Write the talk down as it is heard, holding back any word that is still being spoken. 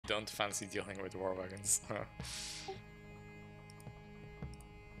don't fancy dealing with war wagons.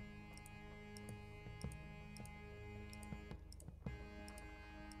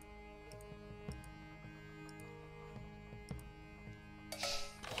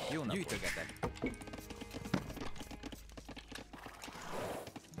 Jó napot! Gyűjtögetek!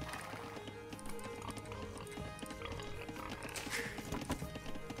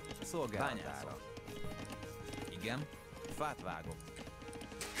 Szolgálatára. Igen, fát vágok.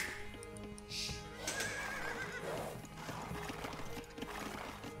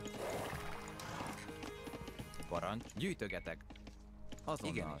 Parancs, gyűjtögetek.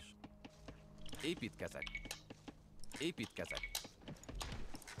 Azonnal. Igenis. Építkezek. Építkezek.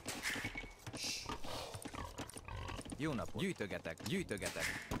 Jó napot! Gyűjtögetek,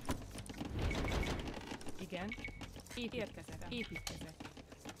 gyűjtögetek! Igen. Érkezek, építkezek.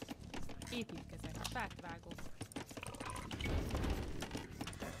 Építkezek, fát vágok.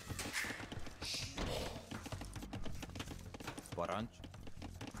 Parancs.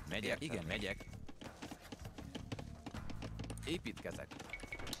 Megyek, igen, megyek. Építkezek.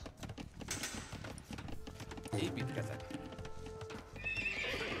 Építkezek.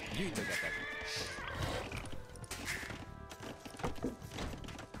 Gyűjtögetek.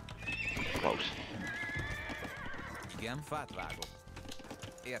 Close. Igen, fát vágok.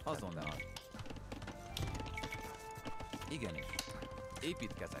 Értettem. Azonnal. Igenis.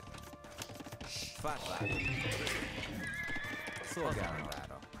 Építkezek. Fát vágok.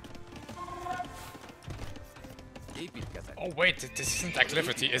 Szolgálatára. Építkezek. Oh wait, this isn't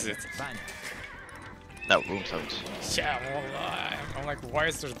Acclivity, is it? No, Runestones. Yeah, well, I'm like, why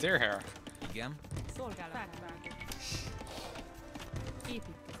is there deer here? Igen. Szolgálat. Fát vágok.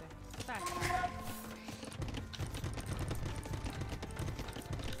 Építkezek. Fát vágok.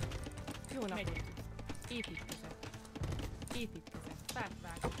 Jó napot! Építkezek. Építkezek. Fát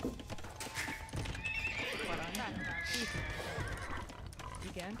vágok. Parancs. Fát vágok. Építkezek.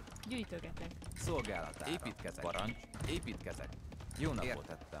 Igen. Gyűjtögetek. Szolgálatára. Építkezek. Parancs. Építkezek. Jó napot.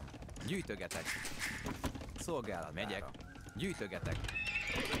 Értettem. Gyűjtögetek. Szolgálatára. Megyek. Gyűjtögetek.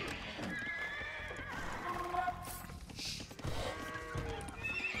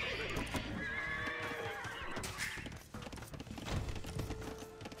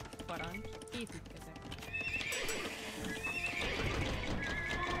 Parancs. Építkezek.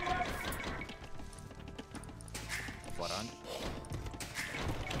 Parancs.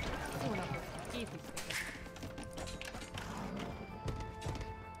 Jó napot! Építkezek.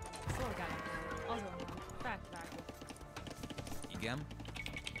 Szolgálatára. Azonnal. Fát vágok. Igen.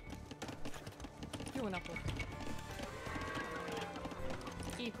 Jó napot!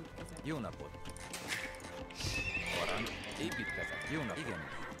 Építkezek. Jó napot. Parancs. Építkezek. Jó napot. Igen.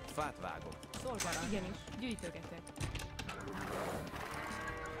 Fát vágok. Szolgálat. Igenis. Gyűjtögetek.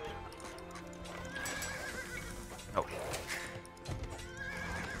 Oh.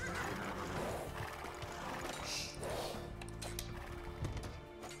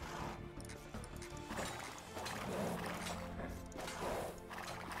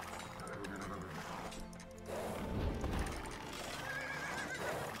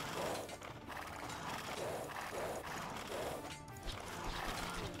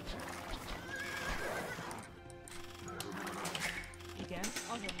 Igen.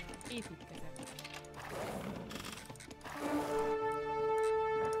 Azonnal. Építkezek.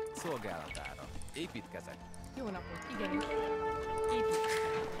 Szolgálatára. Építkezek. Jó napot! Igenis. Építkezek.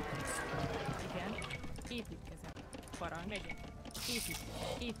 Igen. Építkezek. Parancs. Megyek.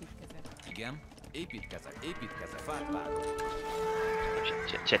 Építkezek. Építkezek. Igen. Építkezek. Építkezek. Fát vágok.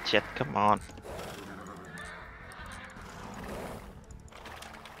 Shit, come on.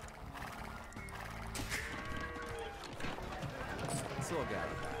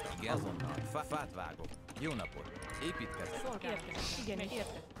 Szolgálatára. Igen. Azonnal. Fát vágok. Jó napot. Építkezek. Szolgálatára. Igen,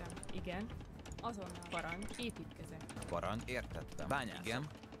 értettem. Igen. Azonnal. Parancs. Építkezek. Parancs. Értettem. Bányászok. Igen.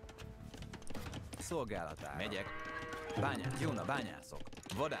 Szolgálatára. Megyek. Bányászok. Jó nap. Bányászok.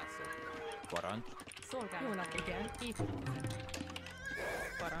 Vadászok. Parancs. Szolgálat. Jó napot. Igen. Építkezek.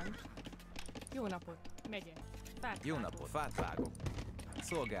 Parancs. Jó napot. Megyek. Fát Jó vágok. napot. Fát vágok.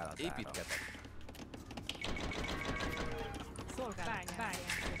 Szolgálatára. Építkezek. Szolgálat. Bányászok.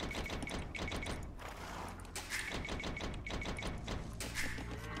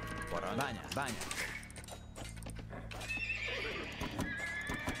 Parancs. Bányászok.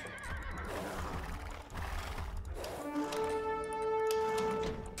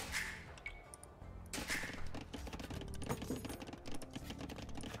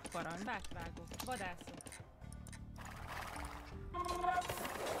 Parancs. Fát vágok. Vadászok.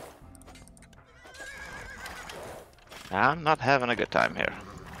 I'm not having a good time here.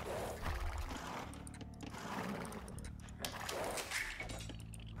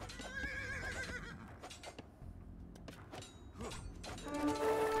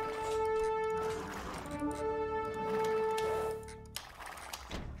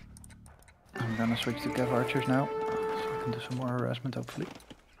 gonna switch to Cav Archers now, so I can do some more harassment hopefully.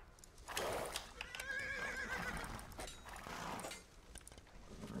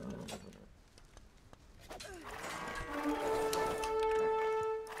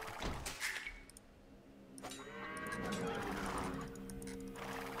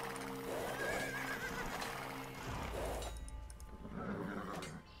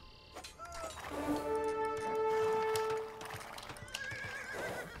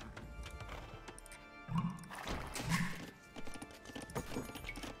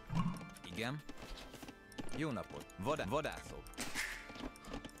 Igen. Jó napot. Vadászok.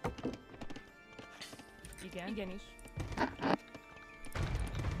 Igen. Igenis.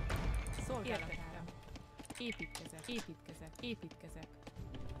 Szolgálatára. Építkezek. Építkezek. Építkezek.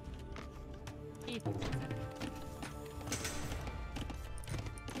 Építkezek.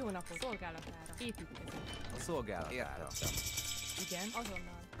 Jó napot. Szolgálatára. Építkezek. A szolgálatára. Igen,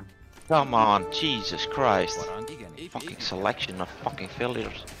 azonnal. Come on, Jesus Christ. Parancs. Igen. Fucking selection of fucking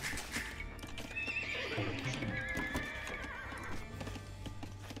failures.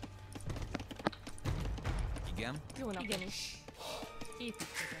 Igen. Jó napot. Igenis.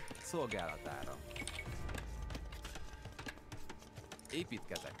 Építkezek. Szolgálatára.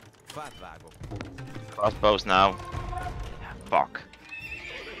 Építkezek. Fát vágok. Crossbows now. Fuck.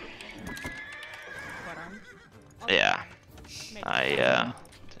 Parancs. Yeah. Megy. I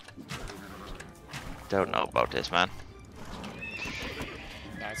don't know about this, man.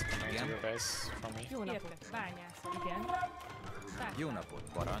 Yeah, it's coming to your base from me. Jó napot. Bányász. Igen. Jó napot.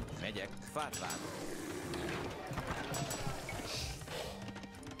 Parancs. Megyek. Fát vágok.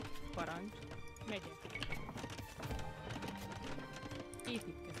 Parancs. Megyek.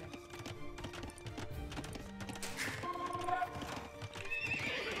 Építkezek.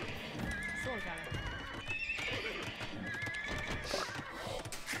 Szolgálat.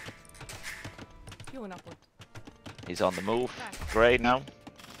 Jó napot. He's on the move. Great now.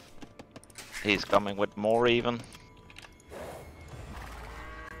 He's coming with more even.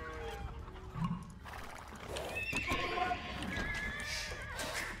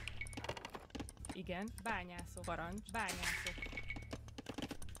 Igen. Bányászok. Parancs. Bányászok.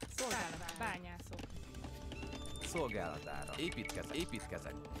 Szolgálat. Bányászok. Szolgálatára. Építkezek.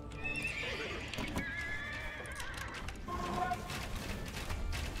 Építkezek.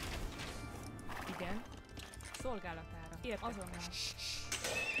 Igen. Szolgálatára. Ért azonnal.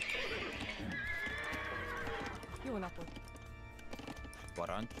 Jó napot.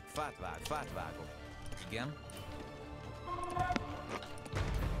 Parancs. Fát vágok. Igen.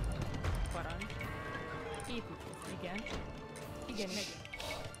 Parancs. Építkezek. Igen. Igen, megyek.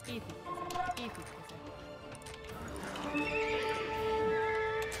 Építkezek. Építkezek.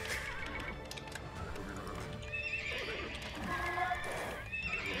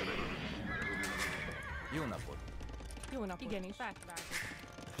 Jó napot. Jó napot. Igenis. Fátvágok.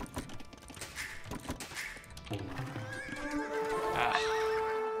 Ah.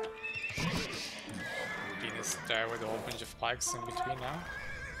 Venus there with a whole bunch of pikes in between now.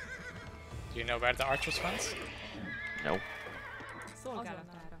 Do you know where the archers went? No.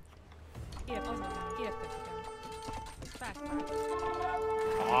 Szolgálatára. Ért azonnal. Értettem. Fátvágok.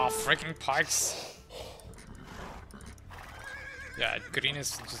 Oh, freaking pikes! Yeah, green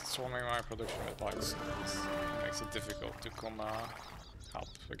is just swarming my production with pikes. This makes it difficult to come help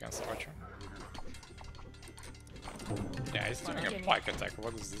against archer. Yeah, he's doing a pike attack.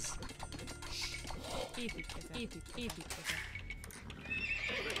 What is this? Építkezek. Építkezek.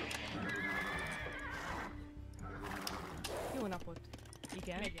 Jó napot.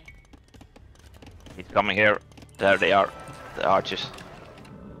 Igen. Megyek. He's coming here. There they are. The archers.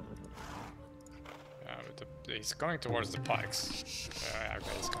 Yeah, but he's going towards the pikes.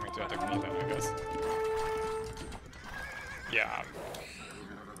 Okay, he's coming to attack me then, I guess. Yeah.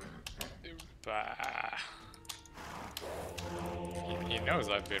 He knows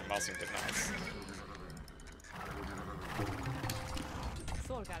I've been mousing the knights.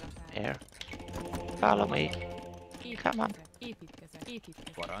 Szolgálatára. Here. Follow me. Come on. Építkezek.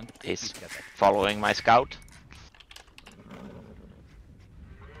 Építkezek. Parancs. He's Építkezek. following my scout.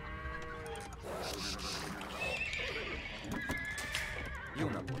 Jó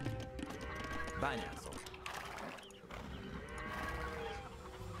napot. Bányászok.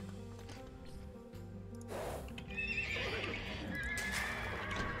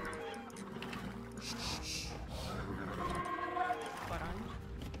 Parancs.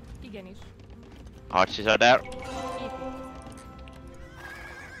 Igenis. Archers are there. Építkezek.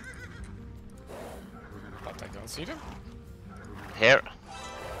 But I don't see them. Here.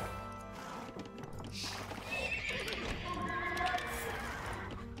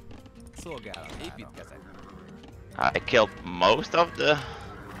 Szolgálat. Építkezek. I killed most of the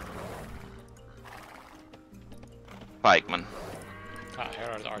pikemen. Ah,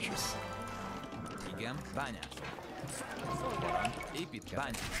 here are the archers. Igen. Bányászok. Parancs. Építkezek.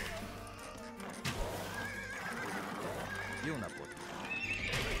 Bányászok. Jó napot.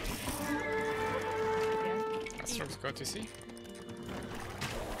 Astrals, go to see.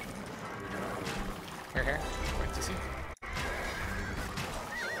 Here, going to see.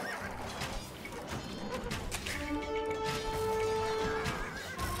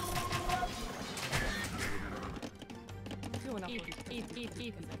 Jó napot.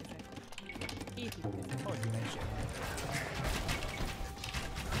 Építkezek.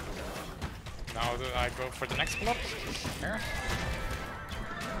 Now do I go for the next block? Here?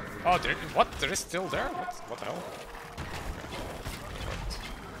 Oh, what? There is still there? What the hell?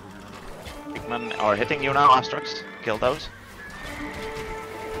 Pikemen are hitting you now, Astrax. Kill those.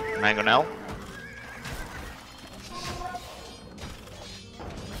 Mangonel.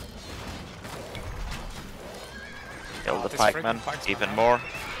 Kill the this pikemen, friggin' pike's even gone more.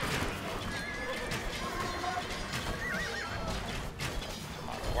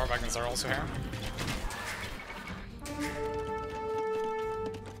 The war wagons are also here.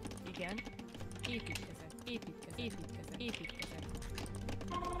 Igen. Építkezek.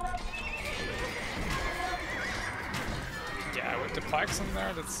 Yeah, with the pikes in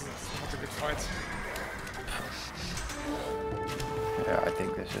there, that's not a good fight. Yeah, I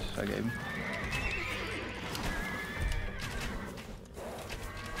think this is a game.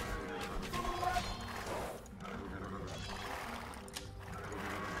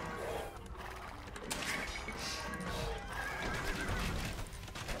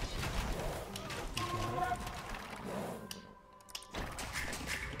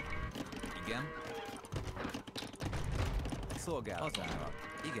 Igen. Szolgálat. Azonnal.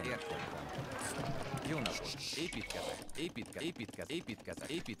 Igen, értettem. Jó napot. Építkezek.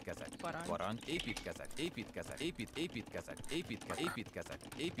 Parancs. Építkezek.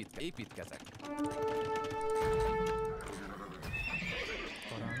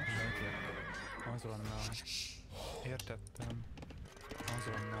 Azonnal. Értettem.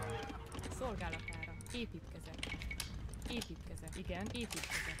 Azonnal. Szolgálatára. Építkezek. Igen,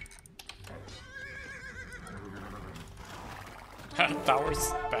 építkezek. Towers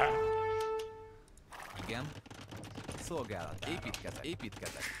bad. Igen. Szolgálat.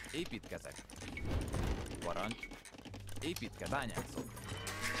 Építkezek. Parancs. Bányászok.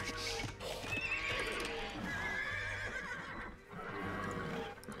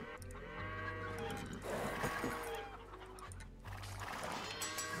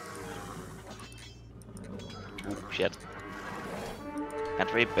 Shit.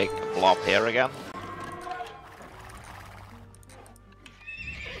 Entry, big blob here again.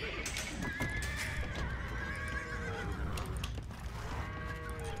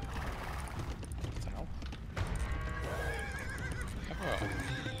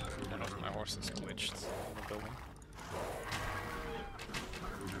 One of my horses glitched in the building.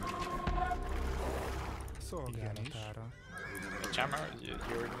 Szolgálatára. Jammer,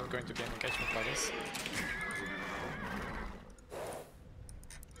 you're not going to be an engagement like this.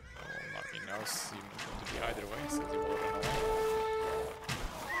 Well, he knows you're not going to be either way, so he will run away.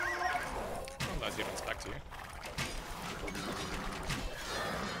 Unless he runs back to you.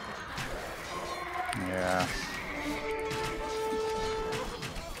 Yeah.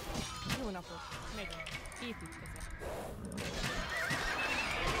 Jó napot. Megyek. Építkezek.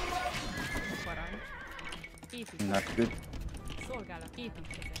 Parancs. Not good. Szolgálat.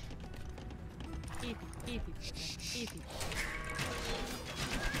 Építkezek. Építkezek.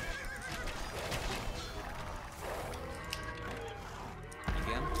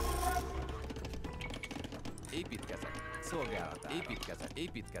 Igen. Építkezek. Szolgálat.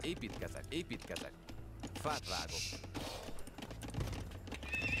 Építkezek. Fát vágok.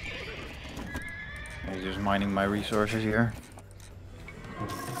 He's just mining my resources here.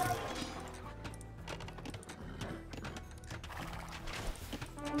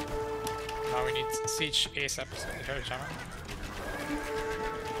 Now we need siege ASAP, so here, Jammer.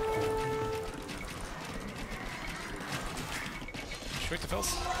 Shoot the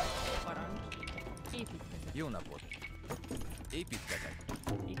fills. Parancs. Építkezek. Jó napot. Építkezek.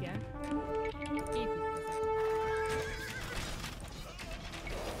 Igen. Építkezek.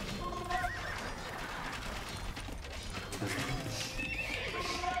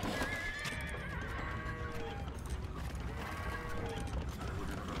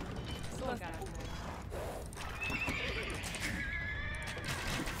 Szolgálat.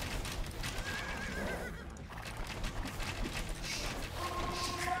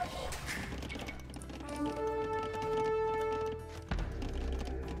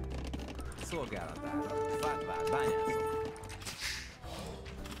 Szolgálatára. Fát vált, bányászok.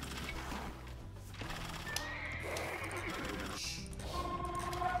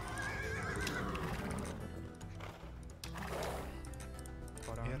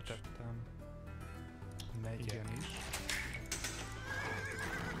 Parancs. Értettem. Megyek. Igenis.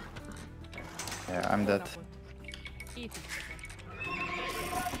 Yeah, I'm dead.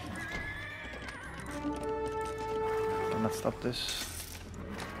 Cannot stop this.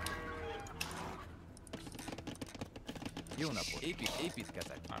 Jó napot.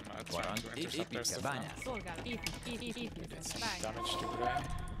 Építkezek. I'm trying Parancs. to intercept their stuff now. Bányászok. Szolgálat, építkezek, Did some bányászok. damage to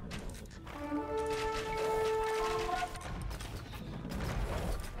Grey.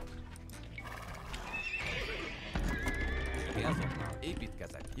 Igen, azonnal.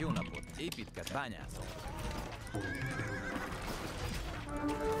 Építkezek. Jó napot. Építkez. Bányászok.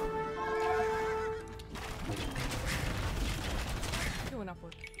 Jó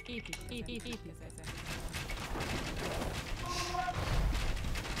napot. Építkezek.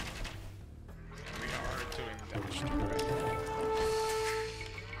 We are doing damage to Grey.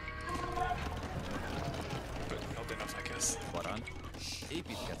 But not enough, I guess. Parancs.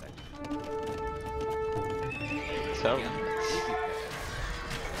 Építkezek. So, Igen, építkezek.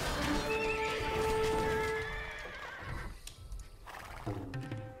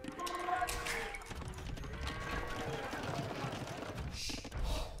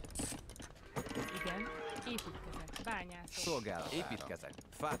 Igen, építkezek, bányászok. Szolgálatára. Építkezek.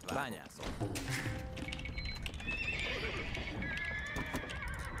 Fát vált. Bányászok.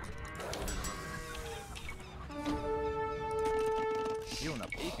 Jó nap.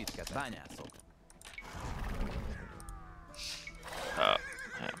 Építkez. Bányászok.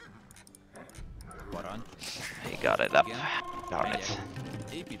 yeah, Parancs. he got it up. Igen. Darn Megyek.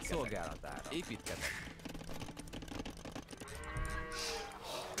 it. Épít szolgálatára. Építkezek.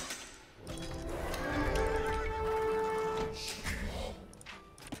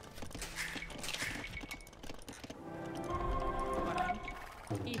 Parancs.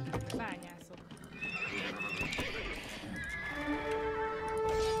 Építkezek, bányászok.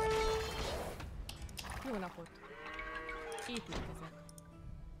 Jó napot. Építkezek.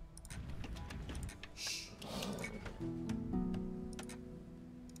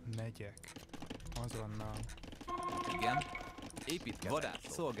 Megyek. Azonnal. Igen. Építkezek. Vadász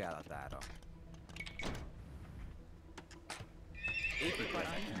szolgálatára. Építkezek.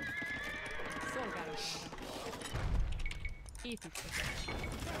 Parancs. Szolgálatára. Építkezek.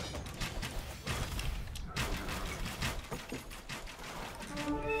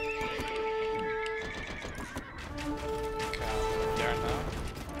 There now.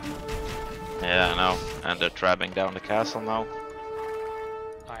 Yeah, I know. And they're trapping down the castle now.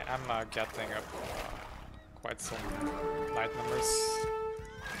 I am getting up quite some light numbers.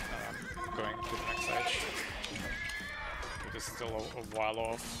 Going to the next stage. It is still a while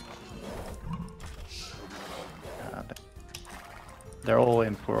off. They're all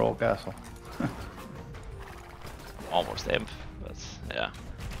in for all castle. Almost imp, but yeah.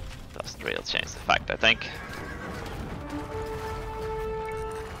 Doesn't really change the fact, I think.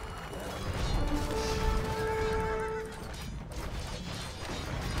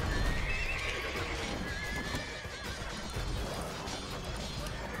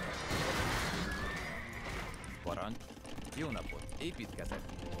 Parancs. Jó napot. Építkezek.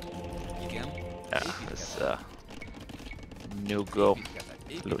 Igen. Yeah, Építkezek. this new go.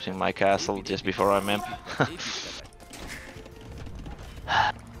 Építkezek. Losing my castle just before I'm imp. Építkezek.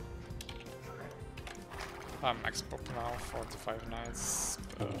 I'm max pop now, 45 knights.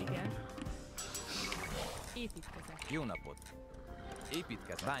 Igen. Építkezek. Jó napot.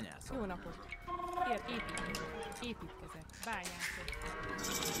 Építkez. Bányászok. Jó napot. Építkezek. Építkezek. Bányászok.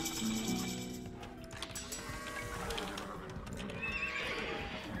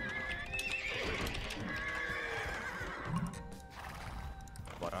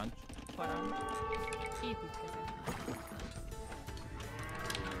 Parancs. Parancs. Építkezek.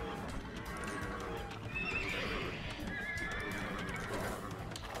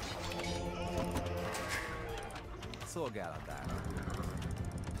 Szolgálatára.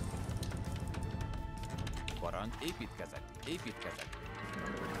 Parancs. Építkezek. Építkezek.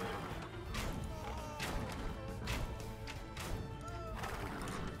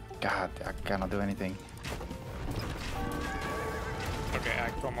 God, I cannot do anything. Okay, I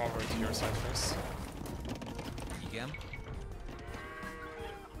come over to your side first. Igen.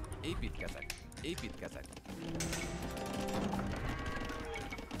 Építkezek. Építkezek.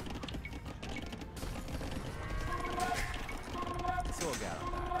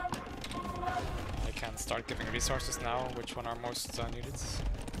 Szolgálatára. I can start giving resources now. Which one are most needed?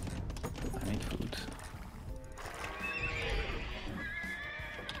 I need food.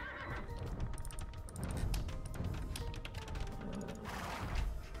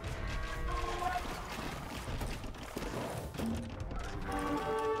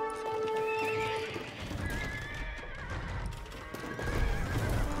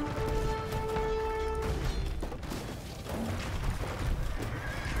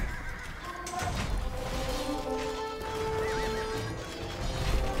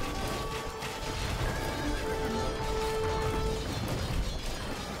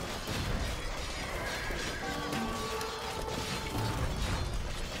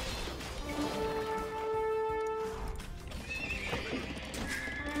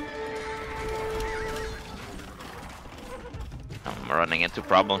 I'm running into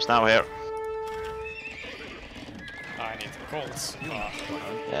problems now here. I need golds.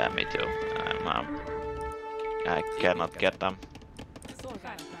 Yeah, me too. I cannot get them.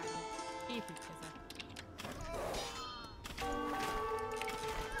 Szolgálatvágó. Építkezet.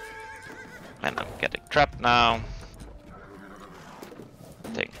 And I'm getting trapped now. I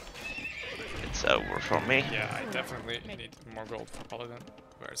think it's over for me. Yeah, I definitely need more gold for Paladin.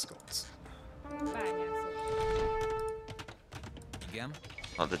 Where's golds? Bányászok. Igen.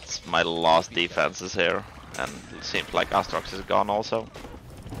 Well, that's my last defenses here. And it seems like Astrox is gone also.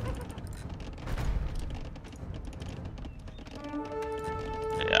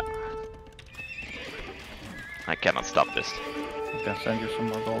 Yeah. I cannot stop this. I can send you some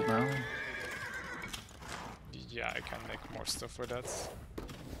more gold now. Yeah, I can make more stuff for that.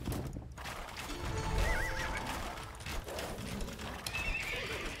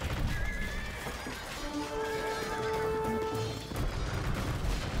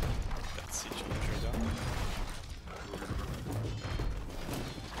 Let's see,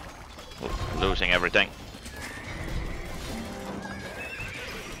 Losing everything.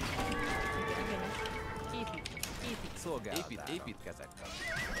 Építkezek.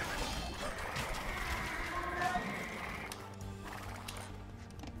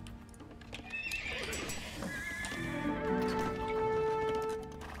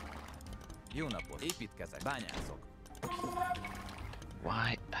 Jó napot. Építkezek. Bányászok.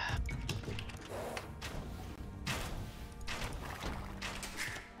 Why?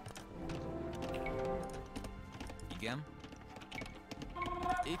 Igen.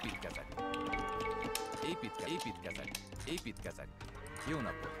 Építkezek. Építkezek. Jó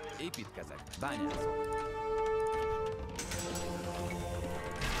napot. Építkezek. Bányászok.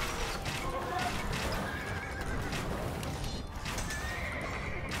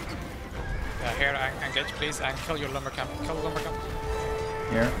 Yeah, here, engage please, and kill your lumber camp. Kill the lumber camp.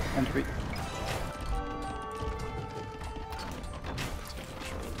 Here, entropy.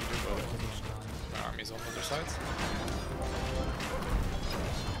 My army's on the other side.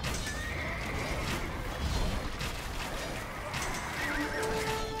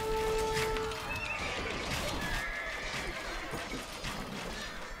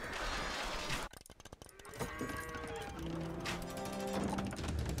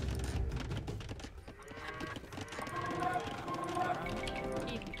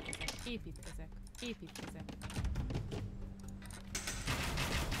 Építkezek.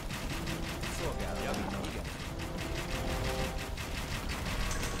 Szolgál, javítom, igen.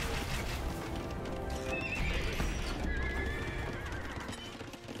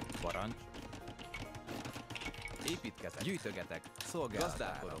 Parancs. Építkezek. Gyűjtögetek. Szolgál.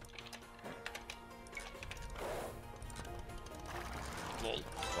 Gazdálkodok. Lol.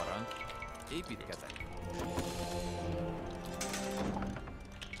 Parancs. Építkezek.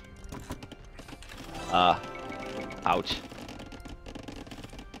 Ouch.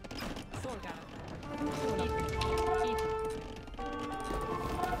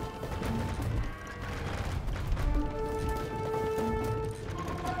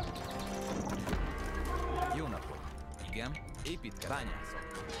 Jó napot. Igen. Építkezek. Bányászok.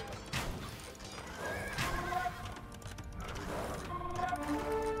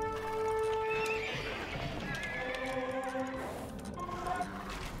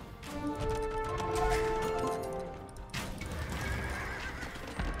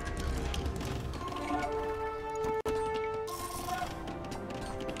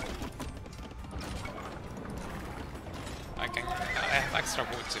 I have extra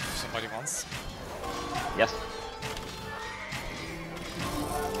wood if somebody wants. Yes.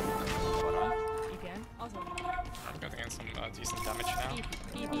 Igen, azon. I'm getting in some decent damage now.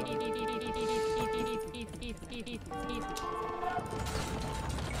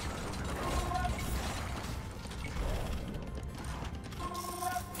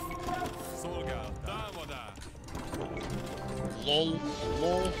 Szolgál. Támadás. Lol,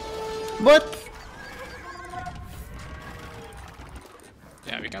 lol. What?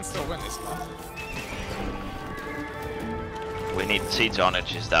 Yeah, we can still win this one. We need siege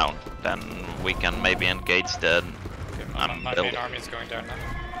Onagers down. Then we can maybe engage the Okay, my main building. army is going down now.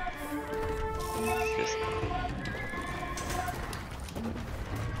 Just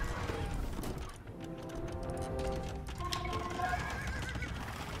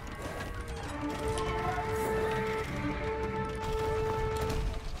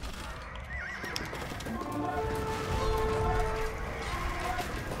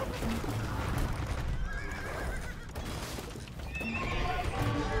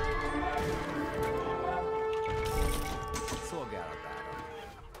Szolgálatára.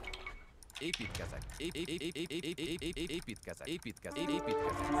 Építkezek. Építkezek. Építkezek.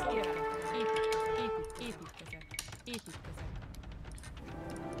 Szolgálat. Építkezek. Építkezek.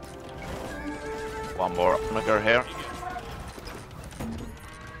 one more Onager here.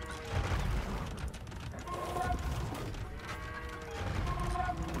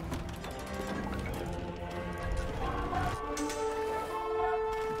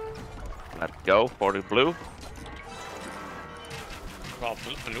 Let's go for the blue. Well,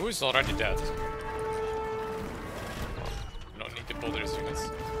 blue is already dead. Don't need the boulders units.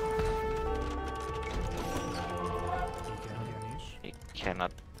 Igen is. He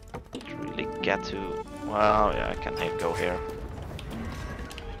cannot really get to. Well, yeah, I can go here.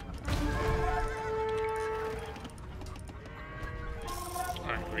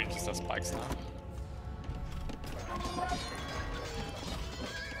 Alright, green just has spikes now.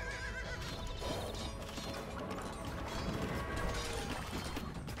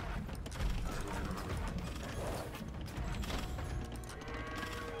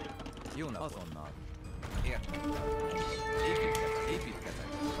 Jó nap. Azonnal. Értem. Építkezek.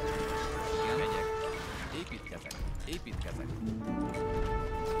 Igen, megyek. Építkezek.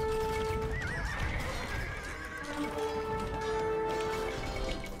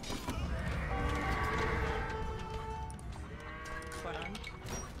 Parancs.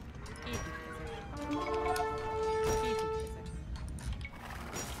 Építkezek.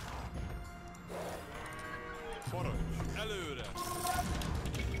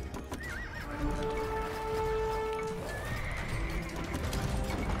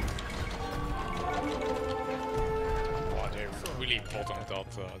 Wow, they really bottomed out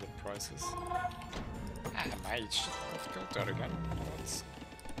the prices. Ah, mage. I've killed that again. What?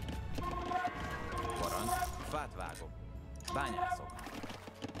 Parancs. Fát vágok. Bányászok.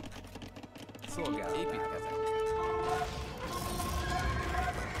 Szolgálat. Építkezek.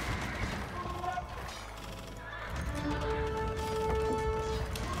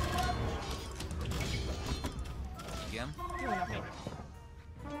 Igen. Jó napot!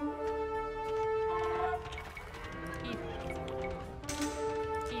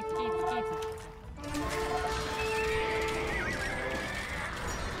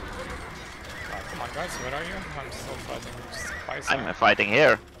 Come on, guys, where are you? I'm still fighting with spice. I'm fighting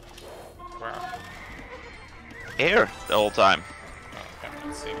here. Where? Here the whole time. Oh, okay,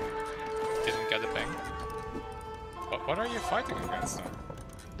 let's see. Didn't get the ping. What are you fighting against then?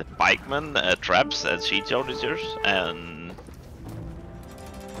 The pikemen, traps, and siege Onagers, and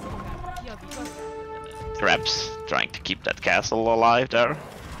traps trying to keep that castle alive there.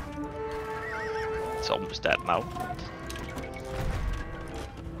 It's almost dead now.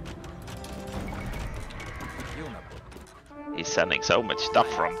 Jó napot. He's sending so much stuff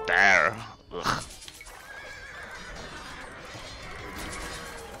from there. Ugh.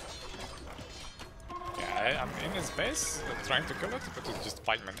 Yeah, I'm in his base, trying to kill it, but it's just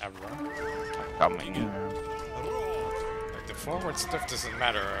pikemen everywhere. Coming. Like, the forward stuff doesn't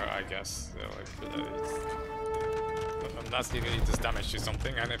matter, I guess. Unless he does damage to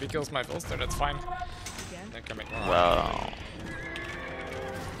something, and if he kills my bolster, that's fine. Then can make more. Well,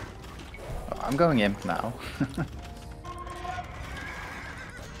 I'm going imp now.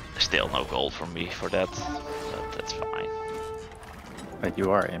 still no gold from me for that, but that's fine. But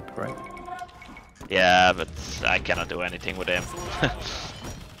you are imp, right? Yeah, but I cannot do anything with him.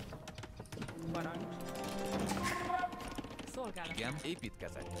 Parancs. Szolgálat. Igen.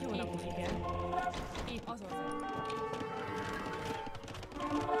 Építkezek. Jó napot, igen. Itt azonnal.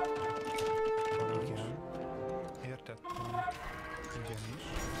 Igen. Értettem. Igenis.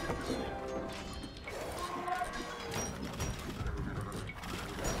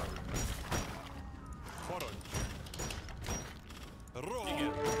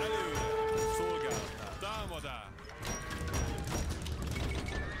 Igen, előre! Szolgálatnál! Támadás!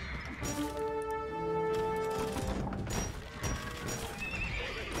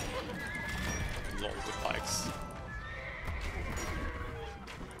 Lol, the pikes.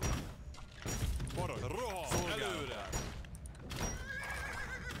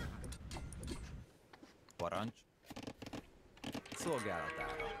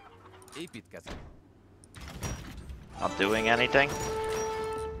 határa. Építkezem. Not doing anything.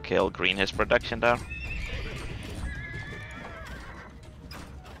 Kill green his production there.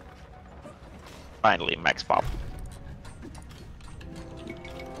 Finally, max pop.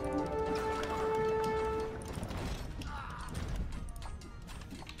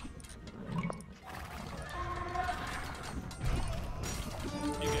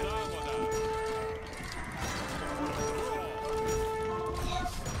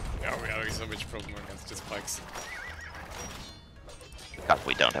 Yeah, we're having so much problem against just spikes. God,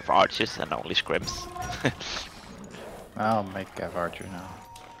 we don't have archers and only scrims. I'll make Cav Archer now.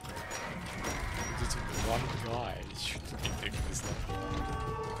 Just one guy shouldn't be taking this stuff.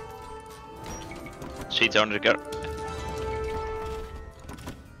 She's on the go.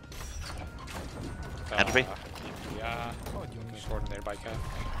 Entropy? Yeah, looking for the nearby cat.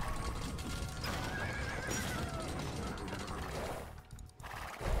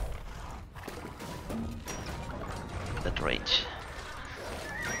 That range.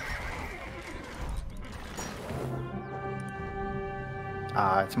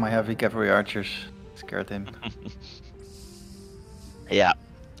 Ah, it's my heavy cavalry archers. Scared him. Yeah.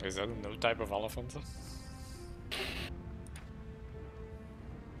 Is that a new type of elephant?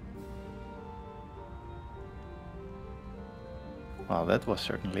 Well, that was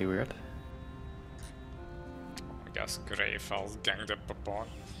certainly weird. I guess Grey felt ganged up upon.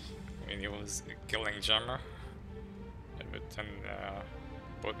 I mean, he was killing Jammer. But then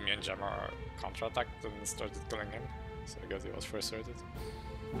both me and Jammer counterattacked and started killing him. So I guess he was frustrated.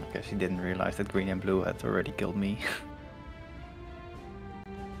 I guess he didn't realize that green and blue had already killed me.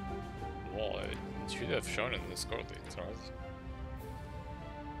 Well, it should have shown in the score leads, right?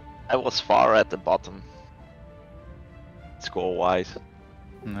 I was far at the bottom. Score-wise.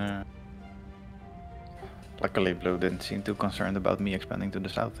 No. Luckily blue didn't seem too concerned about me expanding to the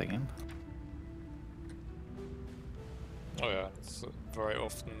south again. Oh yeah, it's very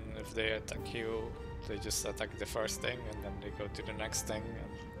often if they attack you, they just attack the first thing and then they go to the next thing and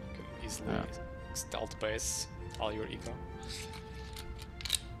you can easily stealth base all your eco.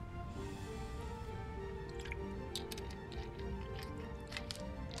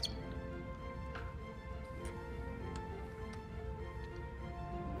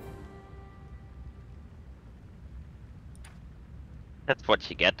 That's what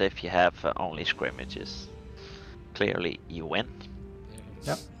you get if you have only scrimmages. Clearly, you win.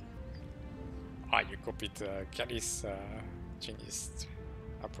 Yep. Ah, you copied Kelly's genius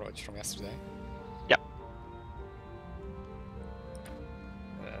approach from yesterday. Yep.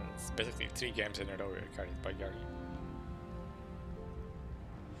 It's basically 3 games in a row you're carried by Gary.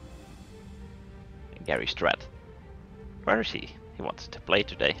 Gary Strat. Where is he? He wants to play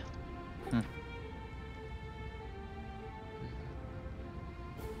today.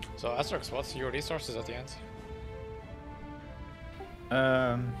 So Asterix, what's your resources at the end?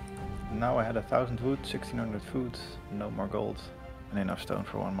 Now I had 1,000 wood, 1,600 food, no more gold, and enough stone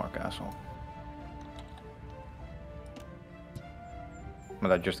for 1 more castle.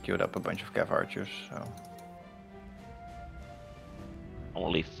 But I just queued up a bunch of cav archers, so...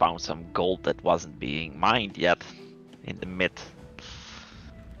 Only found some gold that wasn't being mined yet in the mid.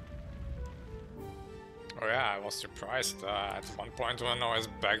 Oh yeah, I was surprised. At one point when I was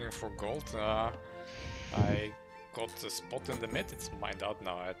begging for gold, I got a spot in the mid. It's mined out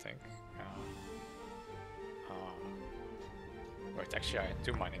now, I think. Wait, actually I had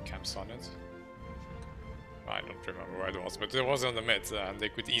 2 mining camps on it. I don't remember where it was, but it was on the mid, and they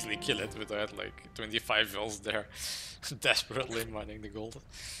could easily kill it, but I had like 25 vills there, desperately mining the gold.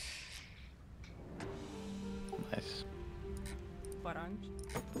 Nice. Parancs.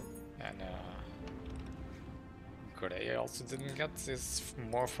 And Grey also didn't get his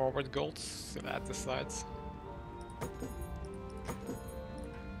more forward gold still at the sides.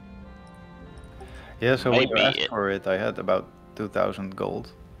 Yeah, so when you Maybe asked for it, I had about 2,000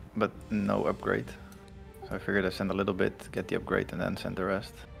 gold, but no upgrade. So I figured I'd send a little bit, get the upgrade, and then send the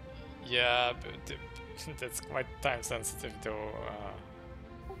rest. Yeah, but that's quite time sensitive though.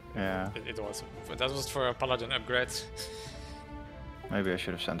 Yeah, It was. That was for a paladin upgrade. maybe I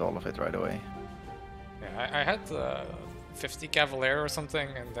should have sent all of it right away. Yeah, I had 50 cavalier or something,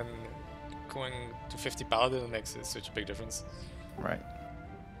 and then going to 50 paladin makes such a big difference. Right.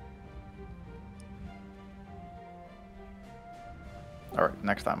 Alright,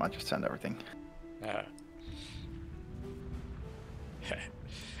 next time I'll just send everything.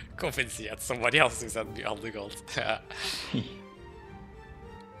 Convince yet somebody else who sent me all the gold.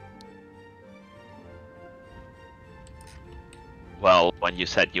 Well, when you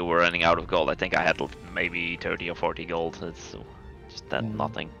said you were running out of gold, I think I had maybe 30 or 40 gold. It's Just that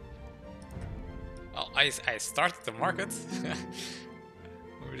nothing. Well, I started the market.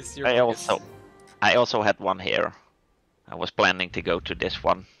 Where is your I market? also had one here. I was planning to go to this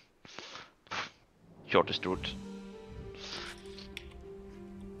one. Shortest route.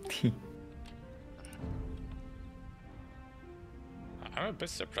 I'm a bit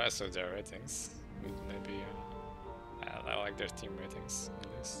surprised at their ratings. Maybe I like their team ratings at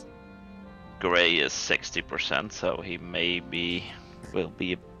least. Gray is 60%, so he maybe will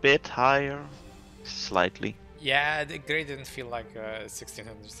be a bit higher, slightly. Yeah, the grade didn't feel like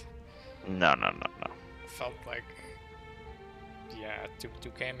 1600. No. Felt like, yeah,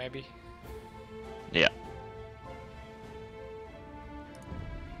 2k maybe. Yeah.